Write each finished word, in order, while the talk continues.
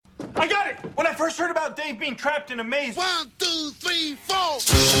I got it! When I first heard about Dave being trapped in a maze... 1, 2, 3, 4!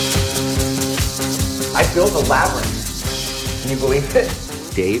 I built a labyrinth. Can you believe it?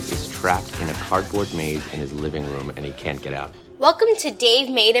 Dave is trapped in a cardboard maze in his living room and he can't get out. Welcome to Dave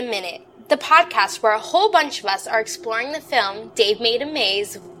Made a Minute, the podcast where a whole bunch of us are exploring the film Dave Made a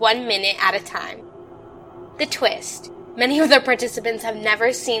Maze 1 minute at a time. The twist. Many of the participants have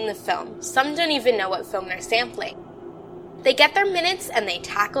never seen the film. Some don't even know what film they're sampling. They get their minutes and they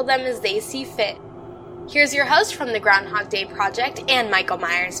tackle them as they see fit. Here's your host from the Groundhog Day Project and Michael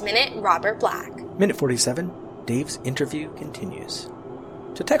Myers Minute, Robert Black. Minute 47, Dave's interview continues.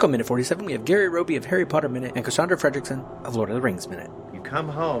 To tackle Minute 47, we have Gary Roby of Harry Potter Minute and Cassandra Fredrickson of Lord of the Rings Minute. You come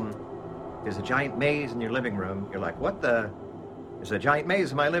home, there's a giant maze in your living room. You're like, what the? There's a giant maze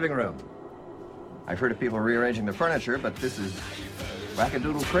in my living room. I've heard of people rearranging the furniture, but this is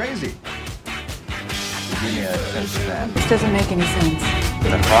wackadoodle crazy. Give me a sense of that. This doesn't make any sense.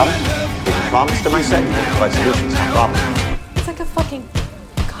 The problem? There's a promise to my segment. My solution's the problem. It's like a fucking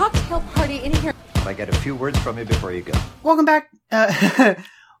cocktail party in here. I get a few words from you before you go. Welcome back.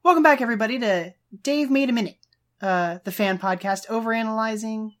 Welcome back, everybody, to Dave Made a Minute, the fan podcast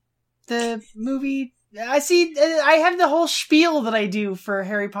overanalyzing the movie. I have the whole spiel that I do for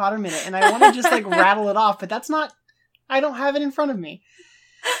Harry Potter Minute, and I want to just rattle it off, but that's not. I don't have it in front of me.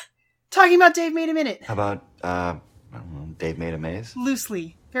 Talking about Dave Made a Minute. How about I don't know, Dave Made a Maze?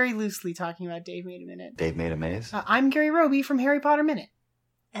 Loosely, very loosely talking about Dave Made a Minute. Dave Made a Maze. I'm Gary Roby from Harry Potter Minute.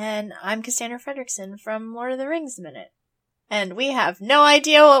 And I'm Cassandra Fredrickson from Lord of the Rings Minute. And we have no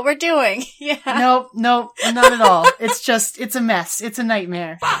idea what we're doing. Yeah. Nope, not at all. It's a mess. It's a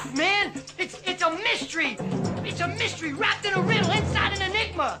nightmare. Fuck, man! It's a mystery! It's a mystery wrapped in a riddle inside an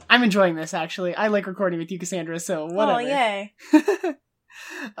enigma! I'm enjoying this, actually. I like recording with you, Cassandra, so whatever. Oh, yay.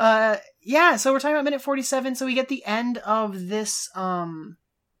 Yeah, so we're talking about minute 47, so we get the end of this, not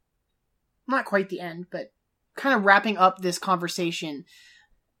quite the end, but kind of wrapping up this conversation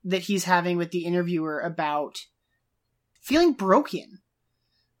that he's having with the interviewer about feeling broken.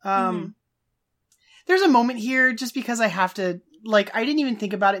 There's a moment here, just because I have to, I didn't even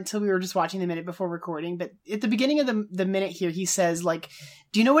think about it until we were just watching the minute before recording, but at the beginning of the minute here, he says,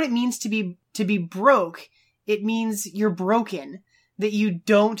 do you know what it means to be broke? It means you're broken, that you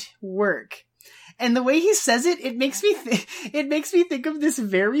don't work. And the way he says it, it makes me think of this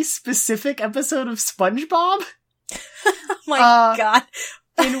very specific episode of SpongeBob. Oh my god.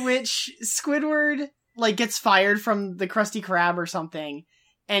 In which Squidward gets fired from the Krusty Krab or something,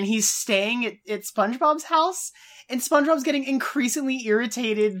 and he's staying at SpongeBob's house, and SpongeBob's getting increasingly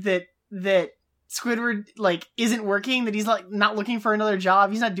irritated that Squidward isn't working, that he's not looking for another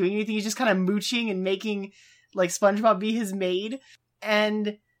job, he's not doing anything, he's just kind of mooching and making SpongeBob be his maid.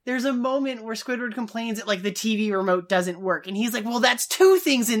 And there's a moment where Squidward complains that the TV remote doesn't work, and he's like, well, that's two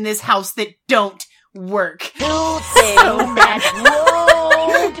things in this house that don't work. Two things that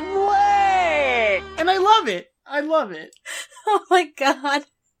won't work! And I love it. Oh my god.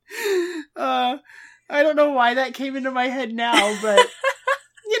 I don't know why that came into my head now, but,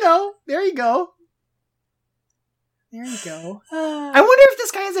 there you go. There you go. I wonder if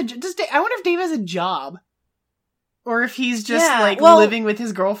this guy has I wonder if Dave has a job. Or if he's just, living with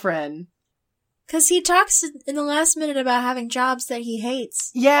his girlfriend. Because he talks in the last minute about having jobs that he hates.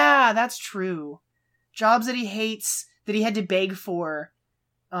 Yeah, that's true. Jobs that he hates, that he had to beg for.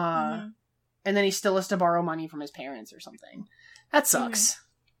 And then he still has to borrow money from his parents or something. That sucks.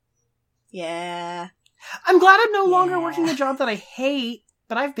 Yeah. I'm glad I'm no longer working a job that I hate,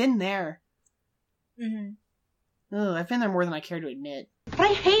 but I've been there. I've been there more than I care to admit. But I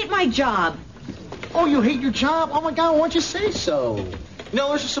hate my job! Oh, you hate your job? Oh my god, why don't you say so? No,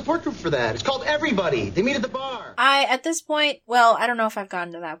 there's a support group for that. It's called Everybody. They meet at the bar. At this point, I don't know if I've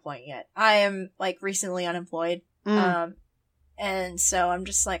gotten to that point yet. I am, recently unemployed. And so I'm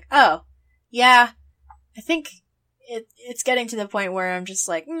just oh, yeah, I think it's getting to the point where I'm just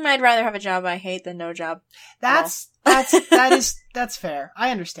I'd rather have a job I hate than no job. That's fair.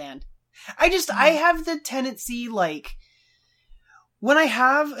 I understand. I have the tendency, when I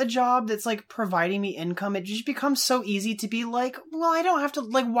have a job that's providing me income, it just becomes so easy to be well, I don't have to,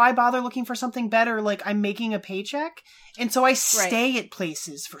 why bother looking for something better? I'm making a paycheck. And so I stay at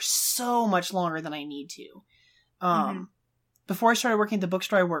places for so much longer than I need to. Before I started working at the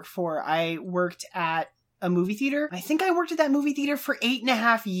bookstore I worked for, I worked at a movie theater. I think I worked at that movie theater for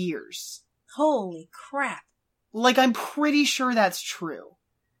 8.5 years. Holy crap. I'm pretty sure that's true.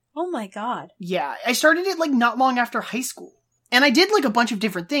 Oh my god. Yeah. I started it not long after high school. And I did a bunch of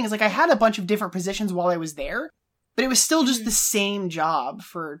different things. I had a bunch of different positions while I was there, but it was still just the same job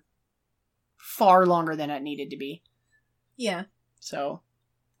for far longer than it needed to be. Yeah. So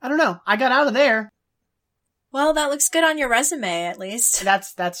I don't know. I got out of there. Well, that looks good on your resume, at least.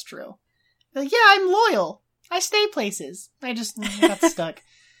 That's true. Like, yeah, I'm loyal. I stay places. I just got stuck.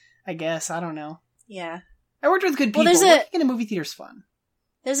 I guess. I don't know. Yeah. I worked with good people. Well, Working in a movie theater's fun.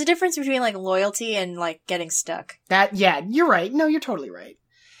 There's a difference between, like, loyalty and, like, getting stuck. Yeah, you're right. No, you're totally right.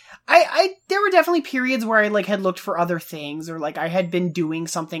 There were definitely periods where I, like, had looked for other things, or, like, I had been doing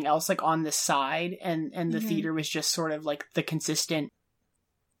something else, like, on the side, and the theater was just sort of, like, the consistent,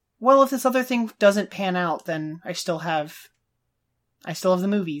 well, if this other thing doesn't pan out, then I still have the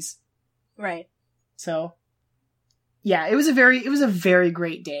movies. Right. So, yeah, it was a very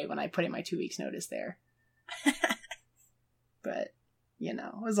great day when I put in my 2 weeks notice there. But, you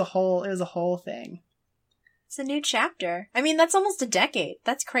know, it was a whole thing. It's a new chapter. I mean, that's almost a decade.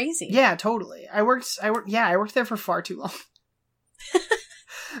 That's crazy. Yeah, totally. I worked there for far too long.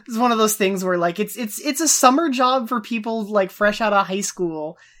 It's one of those things where, like, it's a summer job for people, like, fresh out of high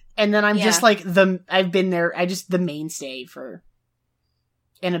school, and then I'm just, like, I've been there, the mainstay for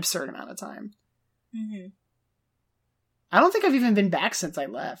an absurd amount of time. Mm-hmm. I don't think I've even been back since I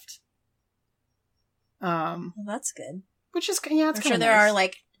left. Well, that's good. Which is, yeah, it's I'm sure there are,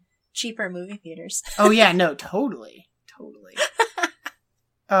 like, cheaper movie theaters. Oh, yeah, no, totally.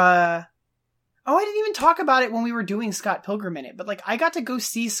 I didn't even talk about it when we were doing Scott Pilgrim in it, but, like, I got to go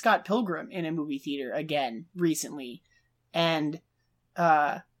see Scott Pilgrim in a movie theater again recently, and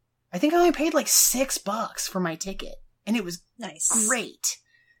I think I only paid like $6 for my ticket, and it was nice, great.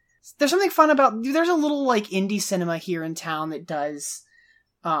 There's something fun about, there's a little, like, indie cinema here in town that does,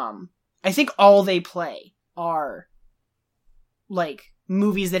 I think all they play are, like,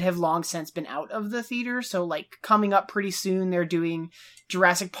 movies that have long since been out of the theater. So, like, coming up pretty soon, they're doing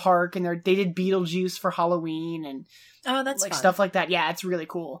Jurassic Park, and they did Beetlejuice for Halloween, and that's like fun. Stuff like that. Yeah, it's really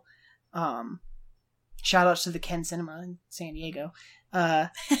cool. Shout outs to the Ken Cinema in San Diego.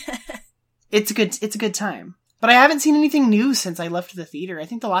 It's a good time. But I haven't seen anything new since I left the theater. I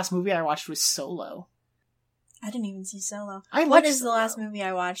think the last movie I watched was Solo. I didn't even see Solo. What is the last movie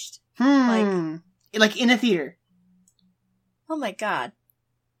I watched? Like in a theater. Oh my god.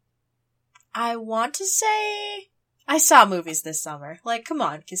 I want to say I saw movies this summer. Like, come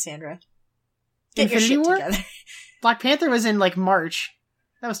on, Cassandra. Get Infinity your shit War? together. Black Panther was in, like, March.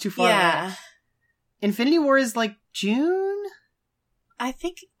 That was too far away. Infinity War is, like, June? I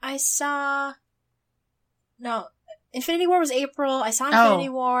think I saw... No, Infinity War was April. I saw Infinity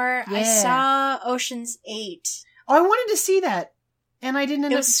War. Yeah. I saw Ocean's 8. Oh, I wanted to see that, and I didn't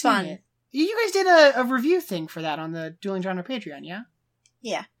end up seeing fun. it. You guys did a review thing for that on the Dueling Genre Patreon, yeah?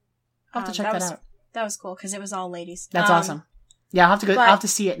 Yeah. I'll have to check that out. That was cool, because it was all ladies. That's awesome. Yeah, I'll have to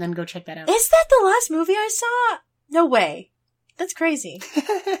see it and then go check that out. Is that the last movie I saw? No way. That's crazy.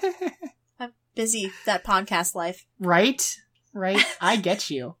 I'm busy, that podcast life. Right? I get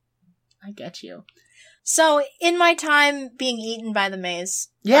you. So, in my time being eaten by the maze.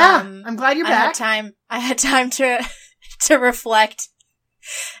 Yeah, I'm glad you're back. I had time to reflect.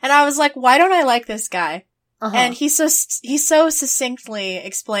 And I was like, why don't I like this guy? Uh-huh. And he so succinctly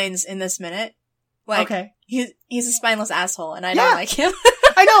explains in this minute, like, okay. he's a spineless asshole, and I don't like him.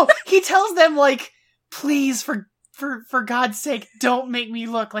 I know. He tells them, like, please, for God's sake, don't make me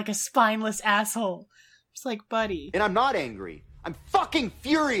look like a spineless asshole. It's like, buddy. And I'm not angry. I'm fucking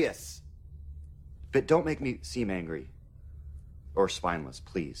furious. But don't make me seem angry. Or spineless,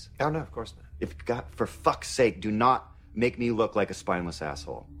 please. Oh, no, of course not. God, for fuck's sake, do not make me look like a spineless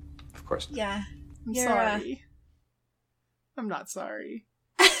asshole. Of course not. Yeah. I'm sorry. I'm not sorry.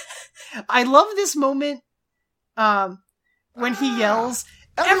 I love this moment when he yells,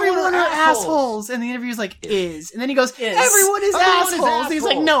 everyone are assholes. And the interviewer's like, is. And then he goes, everyone is assholes. And he's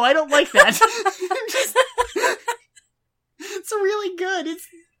like, no, I don't like that. It's really good.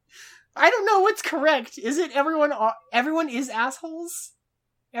 I don't know what's correct. Is it everyone is assholes?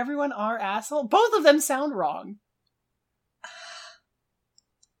 Everyone are assholes? Both of them sound wrong.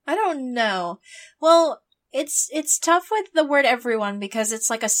 I don't know. Well, it's tough with the word everyone because it's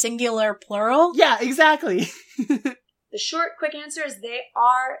like a singular plural. Yeah, exactly. The short, quick answer is they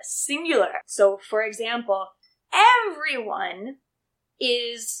are singular. So, for example, everyone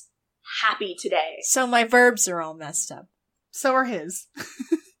is happy today. So my verbs are all messed up. So are his.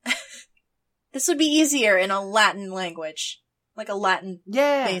 This would be easier in a Latin language. Like a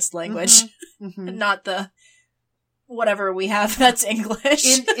Latin-based language. Mm-hmm. And not the whatever we have that's English.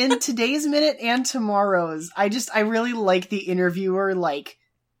 In today's minute and tomorrow's, I really like the interviewer, like,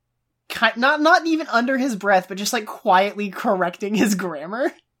 not even under his breath, but just, like, quietly correcting his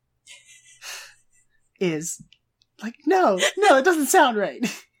grammar. Is. Like, no, it doesn't sound right.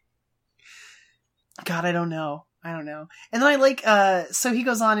 God, I don't know. I don't know. And then I like, so he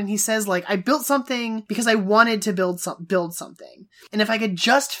goes on and he says, like, I built something because I wanted to build something. And if I could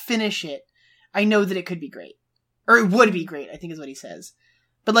just finish it, I know that it could be great. Or it would be great, I think is what he says.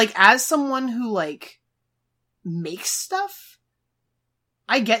 But, like, as someone who, like, makes stuff,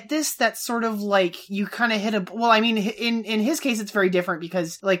 I get this, that sort of, like, you kind of hit a... Well, I mean, in his case, it's very different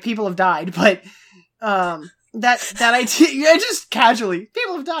because, like, people have died, but, that idea... Yeah, just casually.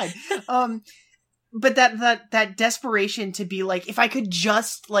 People have died. But that desperation to be like, if I could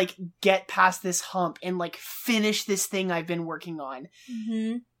just, like, get past this hump and, like, finish this thing I've been working on,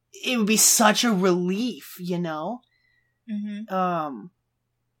 it would be such a relief, you know?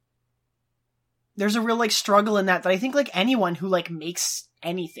 There's a real, like, struggle in that I think, like, anyone who, like, makes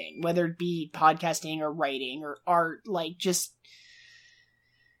anything, whether it be podcasting or writing or art, like, just,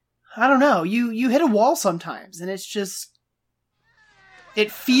 I don't know, you hit a wall sometimes, and it's just,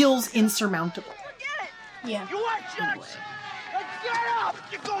 it feels insurmountable. Yeah. You want chips? Get up!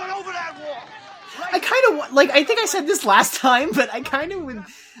 You're going over that wall! I kind of, like, I think I said this last time, but I kind of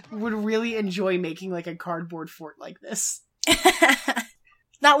would really enjoy making, like, a cardboard fort like this.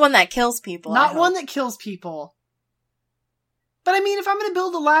 Not one that kills people. Not one that kills people. But I mean, if I'm going to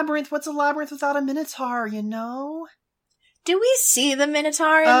build a labyrinth, what's a labyrinth without a minotaur, you know? Do we see the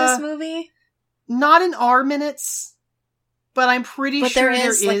minotaur in this movie? Not in our minutes. But I'm pretty sure there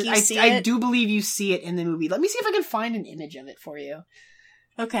is. Like, you see I it? do believe you see it in the movie. Let me see if I can find an image of it for you.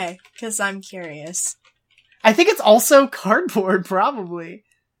 Okay, because I'm curious. I think it's also cardboard, probably.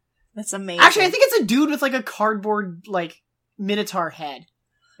 That's amazing. Actually, I think it's a dude with, like, a cardboard, like, minotaur head.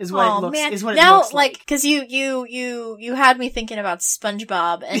 Is what it looks. Man. Is what now, it looks like. Because you had me thinking about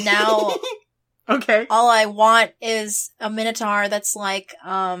SpongeBob, and now okay, all I want is a minotaur that's like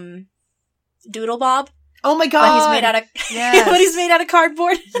Doodle Bob. Oh my god! But he's made out of but he's made out of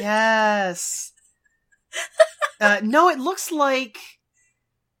cardboard. Yes. No, it looks like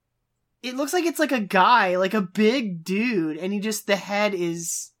it's like a guy, like a big dude, and the head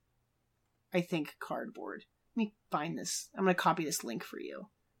is, I think, cardboard. Let me find this. I'm gonna copy this link for you.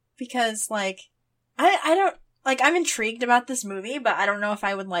 Because, like, I don't, like, I'm intrigued about this movie, but I don't know if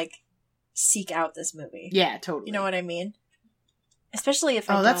I would, like, seek out this movie. Yeah, totally. You know what I mean? Especially if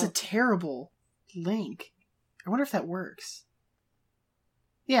I don't. Oh, that's a terrible link. I wonder if that works.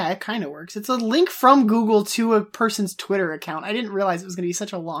 Yeah, it kind of works. It's a link from Google to a person's Twitter account. I didn't realize it was going to be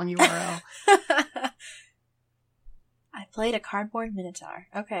such a long URL. I played a cardboard minotaur.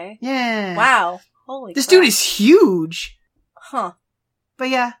 Okay. Yeah. Wow. Holy This crap. dude is huge. Huh. But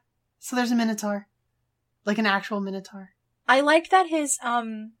yeah, so there's a minotaur. Like an actual minotaur. I like that his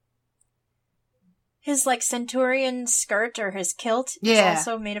like centurion skirt or his kilt is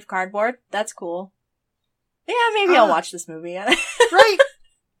also made of cardboard. That's cool. Yeah, maybe I'll watch this movie. Right?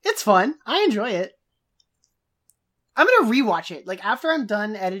 It's fun. I enjoy it. I'm gonna rewatch it. Like, after I'm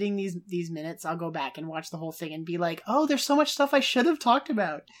done editing these minutes, I'll go back and watch the whole thing and be like, oh, there's so much stuff I should have talked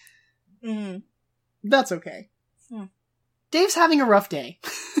about. Mm-hmm. That's okay. Dave's having a rough day.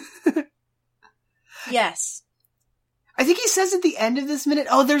 Yes. I think he says at the end of this minute,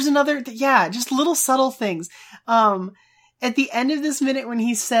 oh, there's another, just little subtle things. At the end of this minute when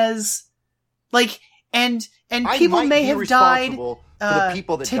he says, like, and people may have died for the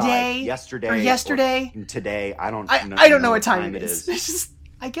people that today, died yesterday. Or yesterday. Or today. I don't know what time it is. It's just,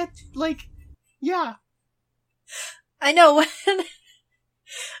 I get, like, yeah. I know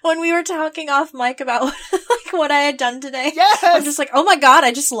when we were talking off mic about like what I had done today. Yes! I'm just like, oh my god,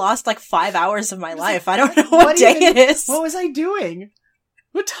 I just lost like 5 hours of my life. I don't know what day it is. What was I doing?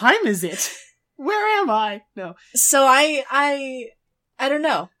 What time is it? Where am I? No. So I don't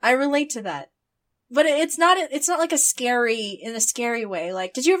know. I relate to that. But it's not like in a scary way.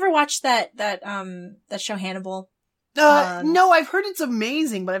 Like, did you ever watch that show Hannibal? No, I've heard it's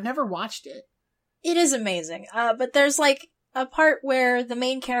amazing, but I've never watched it. It is amazing. But there's like a part where the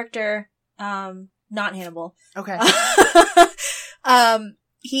main character, not Hannibal. Okay.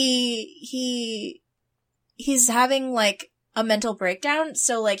 He's having like a mental breakdown.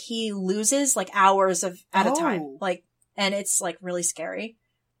 So like he loses like hours at a time. Like, and it's like really scary.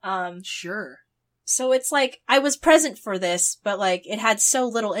 Sure. So it's like, I was present for this, but like, it had so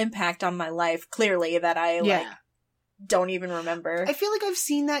little impact on my life, clearly, that I like, don't even remember. I feel like I've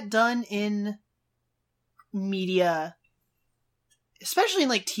seen that done in media, especially in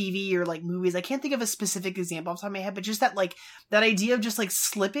like TV or like movies. I can't think of a specific example off the top of my head, but just that like, that idea of just like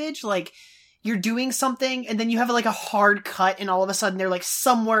slippage, like you're doing something and then you have like a hard cut and all of a sudden they're like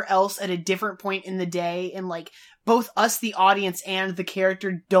somewhere else at a different point in the day, and like both us, the audience, and the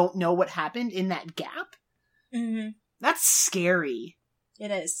character don't know what happened in that gap. Mm-hmm. That's scary.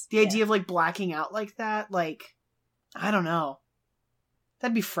 It is. The idea of like blacking out like that, like, I don't know.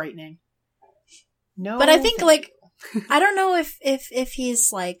 That'd be frightening. No, but I think like I don't know if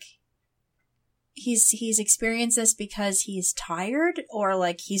he's like he's experienced this because he's tired or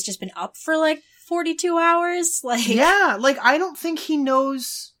like he's just been up for like 42 hours. Like yeah, like I don't think he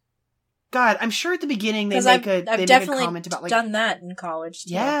knows. God, I'm sure at the beginning they make a comment about like done that in college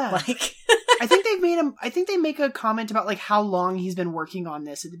too. Yeah, like I think they make a comment about like how long he's been working on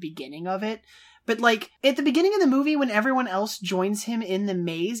this at the beginning of it. But like at the beginning of the movie when everyone else joins him in the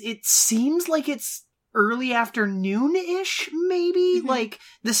maze, it seems like it's early afternoon-ish, maybe. Mm-hmm. Like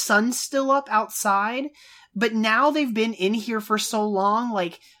the sun's still up outside, but now they've been in here for so long,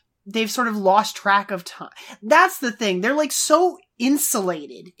 like they've sort of lost track of time. That's the thing. They're like so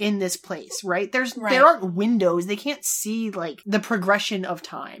insulated in this place, right? There aren't windows. They can't see like the progression of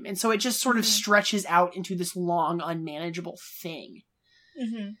time. And so it just sort of stretches out into this long, unmanageable thing.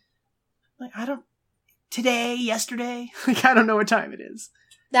 Mm-hmm. Like, today, yesterday, like, I don't know what time it is.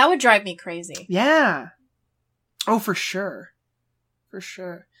 That would drive me crazy. Yeah. Oh, for sure. For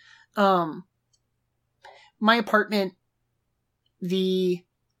sure. My apartment, the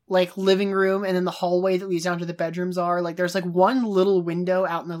like living room and then the hallway that leads down to the bedrooms are like, there's like one little window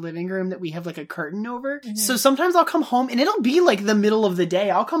out in the living room that we have like a curtain over. Mm-hmm. So sometimes I'll come home and it'll be like the middle of the day.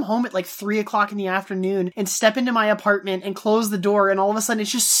 I'll come home at like 3:00 in the afternoon and step into my apartment and close the door. And all of a sudden it's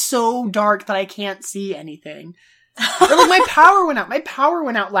just so dark that I can't see anything. Or like my power went out. My power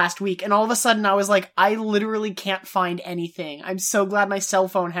went out last week. And all of a sudden I was like, I literally can't find anything. I'm so glad my cell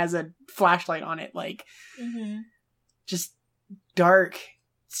phone has a flashlight on it. Like just dark.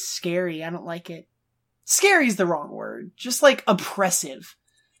 Scary. I don't like it. Scary is the wrong word. Just like oppressive.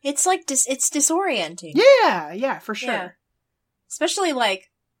 It's like it's disorienting. Yeah, for sure. Yeah. Especially like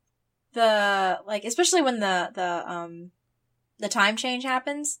especially when the time change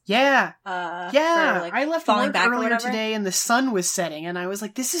happens. Yeah. For, like, I left falling work back earlier today and the sun was setting and I was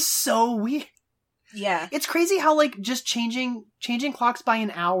like, this is so weird. Yeah. It's crazy how like just changing clocks by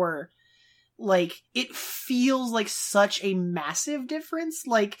an hour, like it feels like such a massive difference.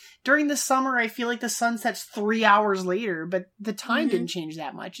 Like during the summer, I feel like the sun sets 3 hours later, but the time didn't change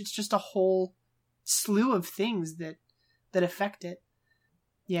that much. It's just a whole slew of things that affect it.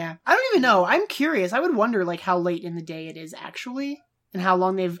 Yeah. I don't even know. I'm curious. I would wonder like how late in the day it is actually and how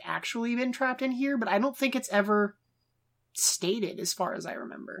long they've actually been trapped in here, but I don't think it's ever stated as far as I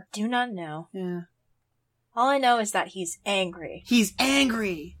remember. Do not know. Yeah. All I know is that he's angry. He's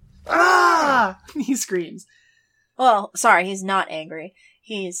angry! Ah! He screams. Well, sorry, he's not angry.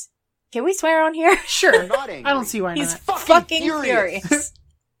 Can we swear on here? Sure. Not angry. I don't see why he's not. fucking furious.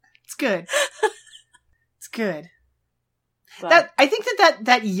 It's good. It's good. But I think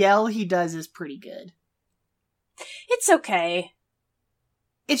that yell he does is pretty good. It's okay.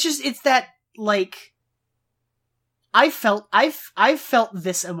 It's that like I've felt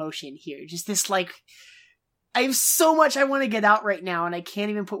this emotion here. Just this like I have so much I want to get out right now and I can't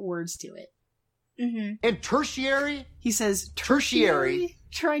even put words to it. Mm-hmm. And tertiary? He says tertiary,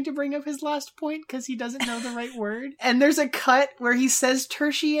 trying to bring up his last point because he doesn't know the right word. And there's a cut where he says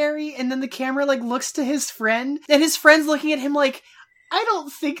tertiary and then the camera like looks to his friend and his friend's looking at him like, I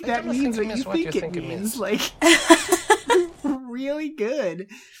don't think that means what you think it means. Like, really good.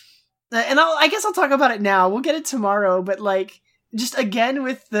 And I guess I'll talk about it now. We'll get it tomorrow, but like, just again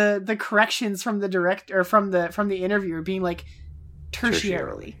with the corrections from the director, from the interviewer being like,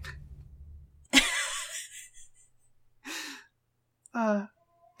 tertiarily.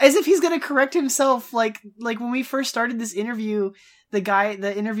 As if he's gonna correct himself, like when we first started this interview,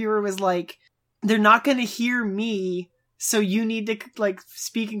 the interviewer was like, they're not gonna hear me, so you need to like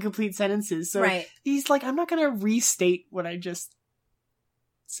speak in complete sentences. So right. He's like, I'm not gonna restate what I just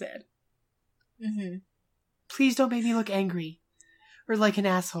said. Mm-hmm. Please don't make me look angry or like an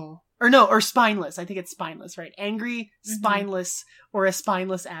asshole. Or no, or spineless. I think it's spineless, right? Angry, spineless, or a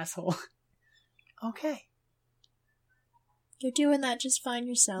spineless asshole. Okay. You're doing that just fine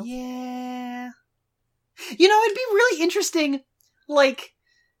yourself. Yeah. You know, it'd be really interesting, like,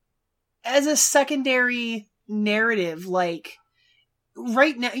 as a secondary narrative, like,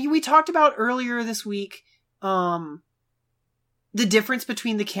 right now, we talked about earlier this week, the difference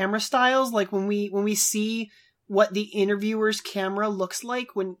between the camera styles, like when we see what the interviewer's camera looks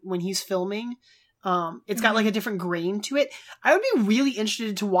like when he's filming, it's got like a different grain to it. I would be really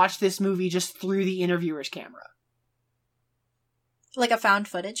interested to watch this movie just through the interviewer's camera. Like a found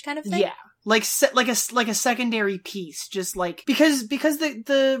footage kind of thing? Yeah. Like a secondary piece, just like, because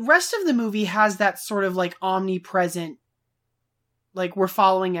the rest of the movie has that sort of like omnipresent, like we're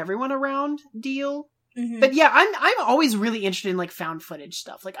following everyone around deal. But yeah, I'm always really interested in like found footage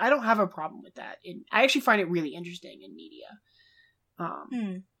stuff. Like I don't have a problem with that. I actually find it really interesting in media.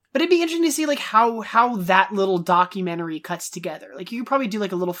 But it'd be interesting to see like how that little documentary cuts together. Like you could probably do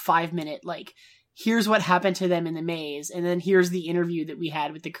like a little 5-minute like here's what happened to them in the maze, and then here's the interview that we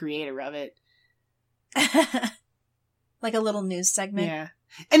had with the creator of it. Like a little news segment. Yeah.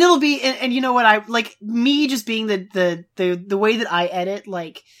 And it'll be and you know what, I like me just being the way that I edit,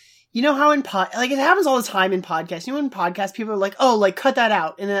 like you know how in like it happens all the time in podcasts. You know, in podcasts, people are like, "Oh, like cut that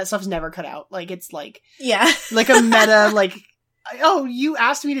out," and then that stuff's never cut out. Like it's like, like a meta, like, "Oh, you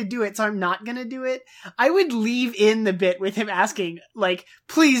asked me to do it, so I'm not gonna do it." I would leave in the bit with him asking, like,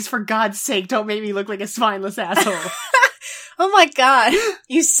 "Please, for God's sake, don't make me look like a spineless asshole." Oh my god,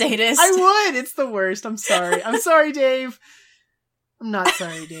 you sadist! I would. It's the worst. I'm sorry. I'm sorry, Dave. I'm not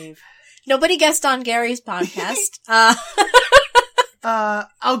sorry, Dave. Nobody guessed on Gary's podcast.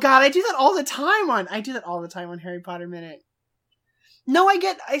 Oh god, I do that all the time on Harry Potter Minute. No,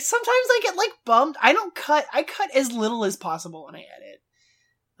 sometimes I get like bummed. I cut as little as possible when I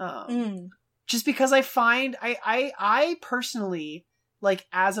edit. Just because I find I personally, like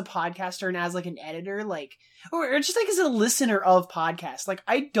as a podcaster and as like an editor, like, or just like as a listener of podcasts, like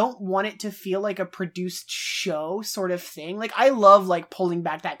I don't want it to feel like a produced show sort of thing. Like I love like pulling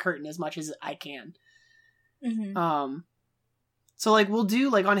back that curtain as much as I can. So, like, we'll do,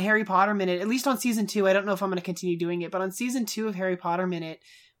 like, on Harry Potter Minute, at least on Season 2, I don't know if I'm going to continue doing it, but on Season 2 of Harry Potter Minute,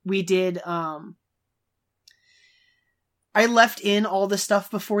 we did, I left in all the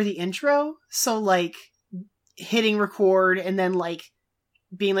stuff before the intro, so, like, hitting record and then, like,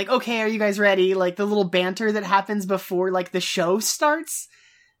 being like, okay, are you guys ready? Like, the little banter that happens before, like, the show starts.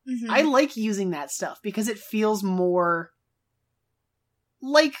 I like using that stuff because it feels more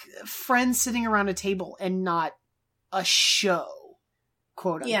like friends sitting around a table and not a show.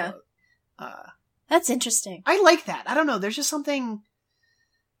 Quote unquote. Yeah. That's interesting. I like that. I don't know. There's just something.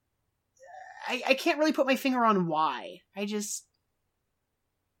 I can't really put my finger on why. I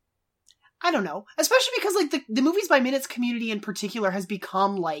don't know. Especially because like the Movies by Minutes community in particular has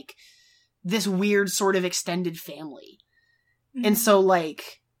become like this weird sort of extended family. And so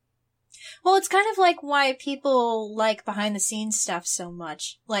like. Well, it's kind of like why people like behind the scenes stuff so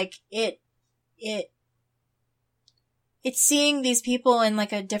much. Like it's seeing these people in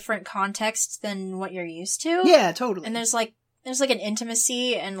like a different context than what you're used to. Yeah, totally. And there's like an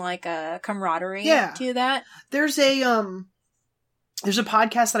intimacy and like a camaraderie to that. There's a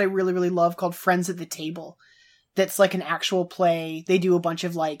podcast that I really, really love called Friends at the Table. That's like an actual play. They do a bunch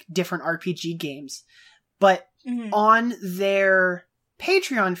of like different RPG games, but on their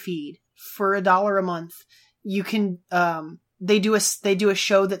Patreon feed for $1 a month, you can, they do a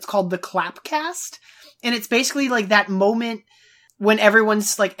show that's called the Clapcast. And it's basically like that moment when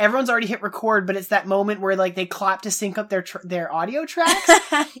everyone's already hit record, but it's that moment where like they clap to sync up their audio tracks.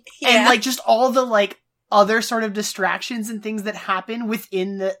 And like just all the like other sort of distractions and things that happen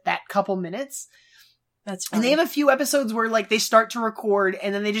within that couple minutes. That's funny. And they have a few episodes where like they start to record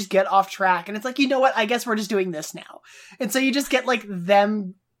and then they just get off track. And it's like, you know what? I guess we're just doing this now. And so you just get like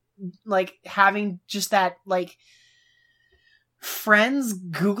them like having just that like friends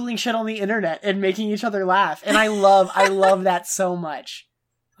Googling shit on the internet and making each other laugh. And I love that so much.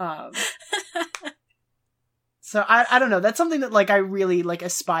 So I don't know. That's something that like I really like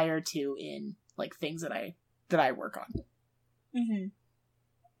aspire to in like things that I work on.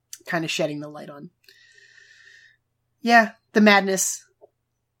 Kind of shedding the light on. Yeah. The madness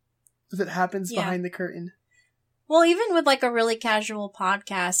that happens behind the curtain. Well, even with like a really casual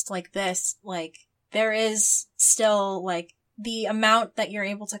podcast like this, like there is still like the amount that you're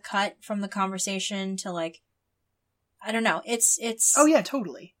able to cut from the conversation to like, I don't know. It's. Oh yeah,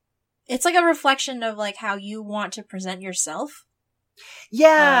 totally. It's like a reflection of like how you want to present yourself.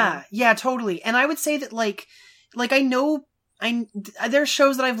 Yeah. Yeah, totally. And I would say that like I know there's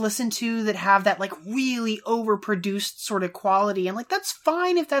shows that I've listened to that have that like really overproduced sort of quality. And like, that's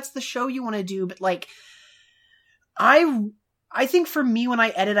fine if that's the show you want to do. But like, I think for me, when I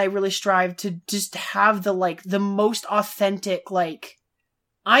edit, I really strive to just have the most authentic, like,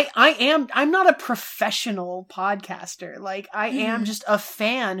 I'm not a professional podcaster. Like, I am just a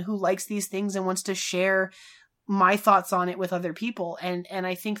fan who likes these things and wants to share my thoughts on it with other people. And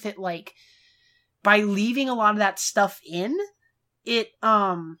I think that, like, by leaving a lot of that stuff in, it,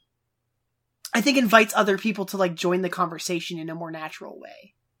 I think invites other people to, like, join the conversation in a more natural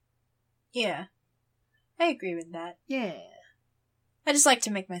way. Yeah. I agree with that. Yeah. I just like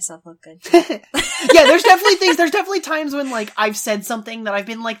to make myself look good. Yeah, there's definitely times when like I've said something that I've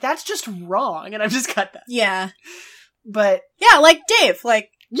been like, that's just wrong, and I've just cut that. Yeah. But yeah, like Dave,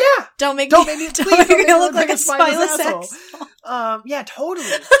 like Yeah! Don't make me look like a spineless asshole. Yeah,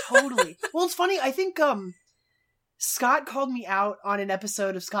 totally. Well, it's funny, I think, Scott called me out on an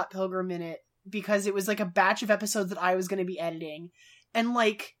episode of Scott Pilgrim Minute because it was like a batch of episodes that I was going to be editing. And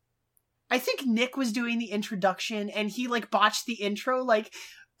like, I think Nick was doing the introduction and he like botched the intro like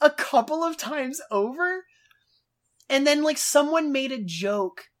a couple of times over. And then like someone made a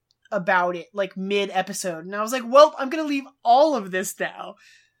joke about it like mid-episode. And I was like, well, I'm going to leave all of this now.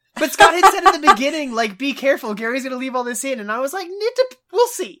 But Scott had said at the beginning, like, be careful, Gary's going to leave all this in. And I was like, we'll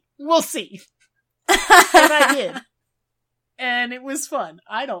see. And I did. And it was fun.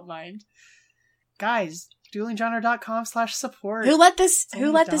 I don't mind. Guys, duelinggenre.com/support. Who let this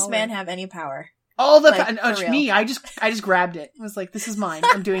man have any power? All the me. I just grabbed it. I was like, this is mine.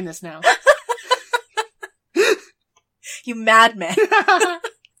 I'm doing this now. You madman.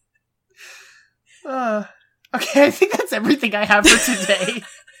 Okay, I think that's everything I have for today.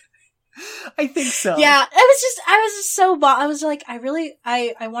 I think so. Yeah, I was just so I was like, I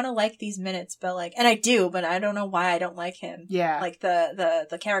want to like these minutes, but like, and I do, but I don't know why I don't like him. Yeah. Like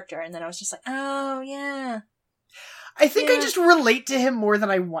the character. And then I was just like, oh yeah. I think I just relate to him more than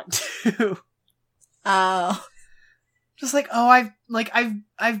I want to. Oh. Just like,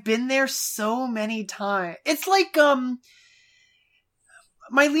 I've been there so many times. It's like,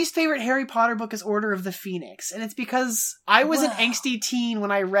 my least favorite Harry Potter book is Order of the Phoenix. And it's because I was an angsty teen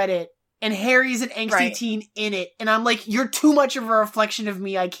when I read it. And Harry's an angsty teen in it. And I'm like, you're too much of a reflection of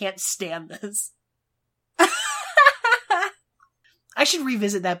me. I can't stand this. I should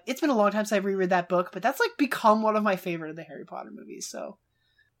revisit that. It's been a long time since I've reread that book. But that's like become one of my favorite of the Harry Potter movies. So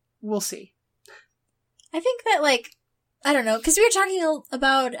we'll see. I think that like, I don't know. Because we were talking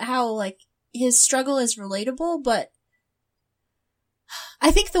about how like his struggle is relatable. But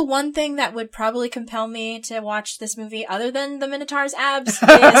I think the one thing that would probably compel me to watch this movie, other than the Minotaur's abs,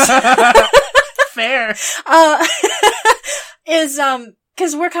 is fair. Is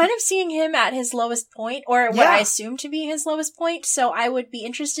because we're kind of seeing him at his lowest point, or what I assume to be his lowest point. So I would be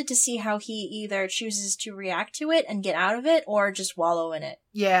interested to see how he either chooses to react to it and get out of it, or just wallow in it.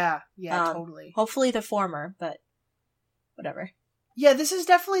 Yeah, totally. Hopefully the former, but whatever. Yeah, this is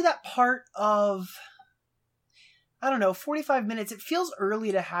definitely that part of, I don't know, 45 minutes. It feels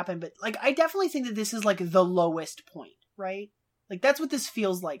early to happen, but like, I definitely think that this is like the lowest point, right? Like, that's what this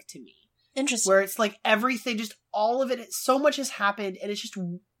feels like to me. Interesting. Where it's like everything, just all of it, so much has happened, and it's just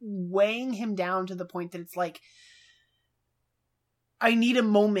weighing him down to the point that it's like, I need a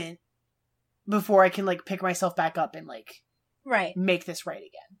moment before I can like pick myself back up and like, make this right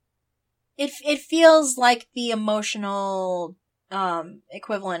again. It feels like the emotional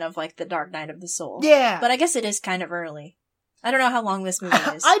equivalent of like the Dark Night of the Soul. Yeah. But I guess it is kind of early. I don't know how long this movie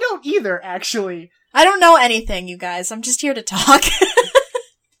is. I don't either, actually. I don't know anything, you guys. I'm just here to talk.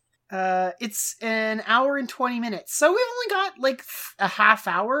 It's an hour and 20 minutes. So we've only got like a half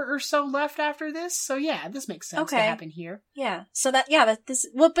hour or so left after this. So yeah, this makes sense to happen here. Yeah. So but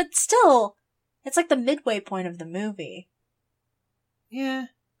still, it's like the midway point of the movie. Yeah.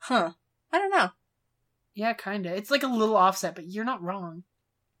 Huh. I don't know. Yeah, kinda. It's like a little offset, but you're not wrong.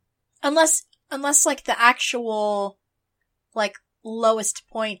 Unless like the actual, like, lowest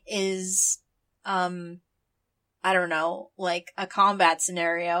point is, I don't know, like a combat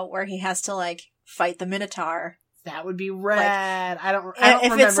scenario where he has to like fight the Minotaur. That would be rad. Like, I don't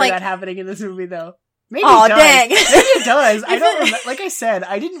remember that happening in this movie though. Maybe it does. Dang. Maybe it does. I don't remember. Like I said,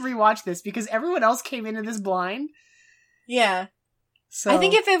 I didn't rewatch this because everyone else came into this blind. Yeah. So I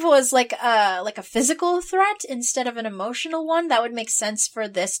think if it was like a physical threat instead of an emotional one, that would make sense for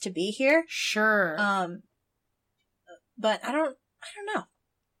this to be here. Sure. But I don't know.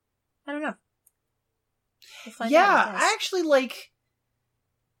 We'll find yeah, out, I actually like.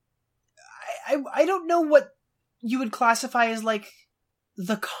 I don't know what you would classify as like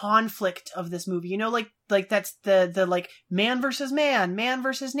the conflict of this movie. You know, like that's the like man versus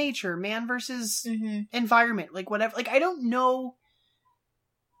nature, man versus environment, like whatever. Like I don't know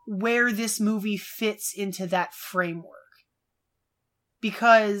where this movie fits into that framework.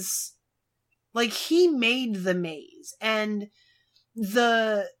 Because like he made the maze, and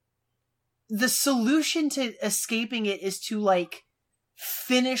the solution to escaping it is to like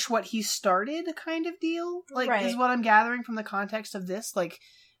finish what he started, kind of deal. Like is what I'm gathering from the context of this. Like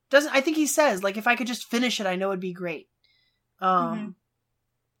I think he says like, if I could just finish it, I know it'd be great. Or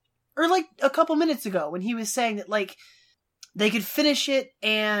like a couple minutes ago when he was saying that like they could finish it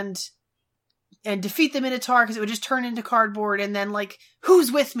and defeat the Minotaur because it would just turn into cardboard, and then like,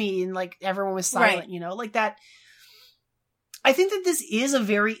 who's with me? And like everyone was silent, you know, like that. I think that this is a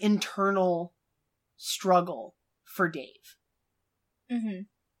very internal struggle for Dave.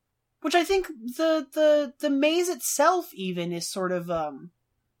 Which I think the maze itself even is sort of a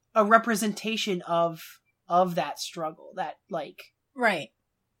representation of that struggle. That, like... Right.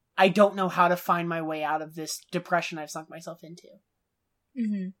 I don't know how to find my way out of this depression I've sunk myself into.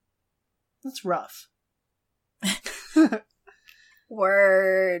 Mm-hmm. That's rough.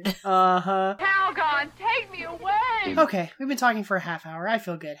 Word. Uh-huh. Calgon, take me away! Okay, we've been talking for a half hour. I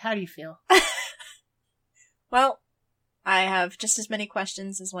feel good. How do you feel? Well, I have just as many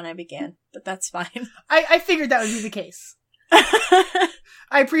questions as when I began, but that's fine. I figured that would be the case.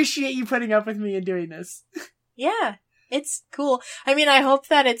 I appreciate you putting up with me and doing this. Yeah, it's cool. I mean, I hope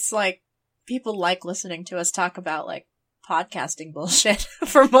that it's, like, people like listening to us talk about, like, podcasting bullshit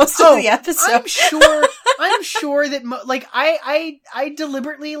for most of the episode. I'm sure that, I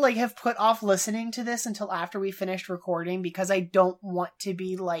deliberately, like, have put off listening to this until after we finished recording because I don't want to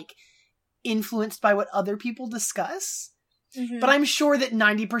be, like, influenced by what other people discuss. Mm-hmm. But I'm sure that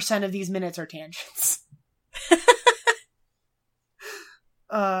 90% of these minutes are tangents.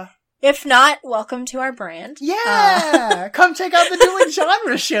 If not, welcome to our brand. Yeah! Come check out the Dueling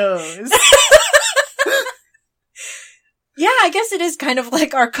Genre shows! Yeah, I guess it is kind of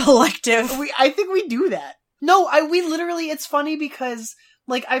like our collective. I think we do that. No, we literally, it's funny because,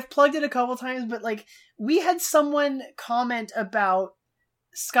 like, I've plugged it a couple times, but, like, we had someone comment about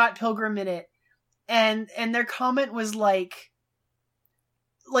Scott Pilgrim in it, and their comment was like,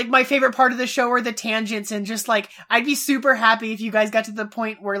 my favorite part of the show are the tangents, and just, like, I'd be super happy if you guys got to the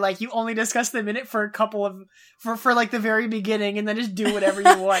point where, like, you only discuss the minute for a couple of, for like, the very beginning, and then just do whatever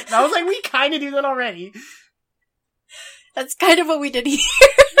you want. And I was like, we kind of do that already. That's kind of what we did here.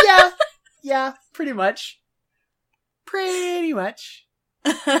 Yeah, pretty much. If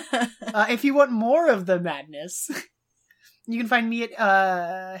you want more of the madness, you can find me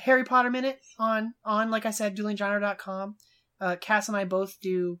at Harry Potter Minute on like I said, duelinggenre.com. Cass and I both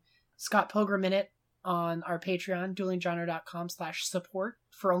do Scott Pilgrim Minute on our Patreon, duelinggenre.com/support.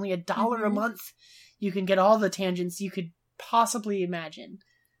 For only $1 a month, you can get all the tangents you could possibly imagine.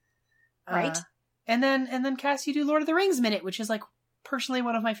 Right. And then Cass, you do Lord of the Rings Minute, which is, like, personally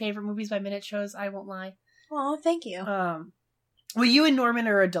one of my favorite movies by minute shows, I won't lie. Oh, thank you. Well, you and Norman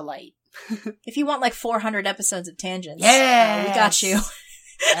are a delight. If you want, like, 400 episodes of tangents, yes! We got you.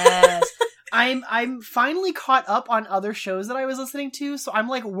 Yes. I'm finally caught up on other shows that I was listening to, so I'm,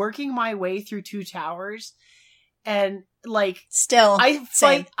 like, working my way through Two Towers, and, like... Still. I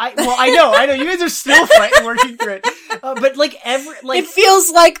know, you guys are still working through it. But, like, it feels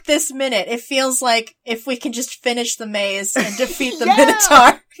like this minute. It feels like if we can just finish the maze and defeat the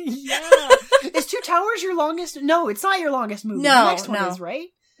Minotaur. Yeah. Is Two Towers your longest? No, it's not your longest movie. No, the next one is, right?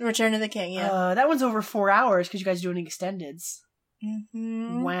 Return of the King, yeah. That one's over 4 hours because you guys are doing extendeds.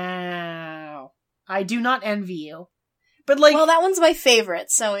 Mm-hmm. Wow. I do not envy you. But, like... Well, that one's my favorite,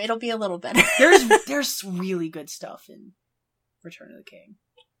 so it'll be a little better. There's really good stuff in Return of the King.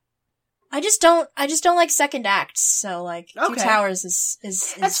 I just don't like second acts, so, like, Two Towers is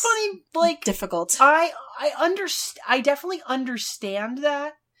that's funny, like... difficult. I definitely understand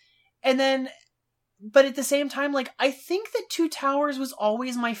that. And then... But at the same time, like, I think that Two Towers was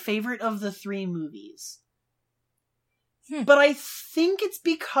always my favorite of the 3 movies. But I think it's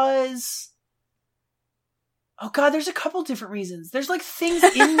because... Oh god, there's a couple different reasons. There's, like, things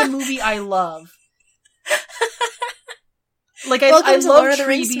in the movie I love. Like, I love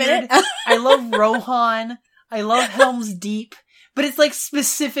Treebeard, I love Rohan, I love Helm's Deep, but it's, like,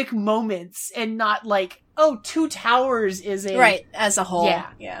 specific moments, and not, like, oh, Two Towers is a... Right, as a whole.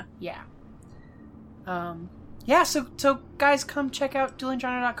 Yeah. So guys, come check out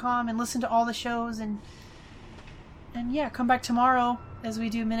duelinggenre.com and listen to all the shows, and yeah, come back tomorrow as we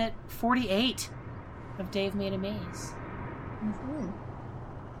do minute 48 of Dave Made a Maze. Mm-hmm.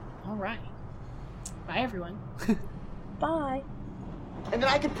 All right. Bye, everyone. Bye. And then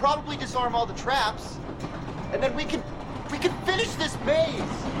I could probably disarm all the traps, and then we can finish this maze.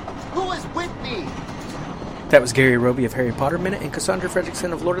 Who is with me? That was Gary Roby of Harry Potter Minute and Cassandra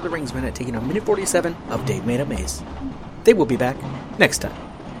Fredrickson of Lord of the Rings Minute taking on minute 47 of Dave Made a Maze. They will be back next time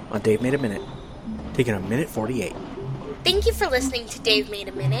on Dave Made a Minute, taking on minute 48. Thank you for listening to Dave Made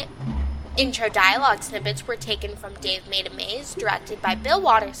a Minute. Intro dialogue snippets were taken from Dave Made a Maze, directed by Bill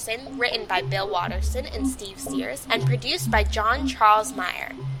Watterson, written by Bill Watterson and Steve Sears, and produced by John Charles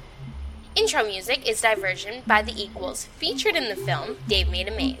Meyer. Intro music is Diversion by The Equals, featured in the film Dave Made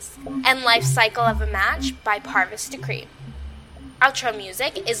a Maze, and Life Cycle of a Match by Parvis Decree. Outro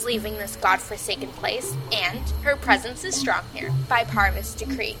music is Leaving This Godforsaken Place and Her Presence is Strong Here by Parvis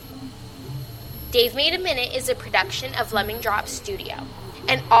Decree. Dave Made a Minute is a production of Lemming Drop Studio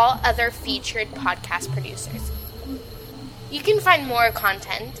and all other featured podcast producers. You can find more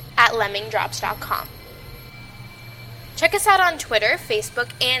content at lemmingdrops.com. Check us out on Twitter,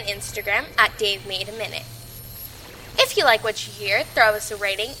 Facebook, and Instagram at Dave Made a Minute. If you like what you hear, throw us a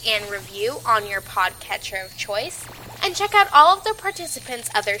rating and review on your podcatcher of choice, and check out all of the participants'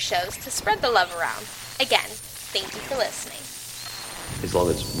 other shows to spread the love around. Again, thank you for listening. As long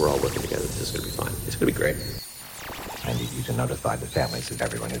as we're all working together, this is going to be fine. It's going to be great. I need you to notify the families of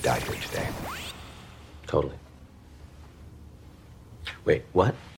everyone who died here today. Totally. Wait, what?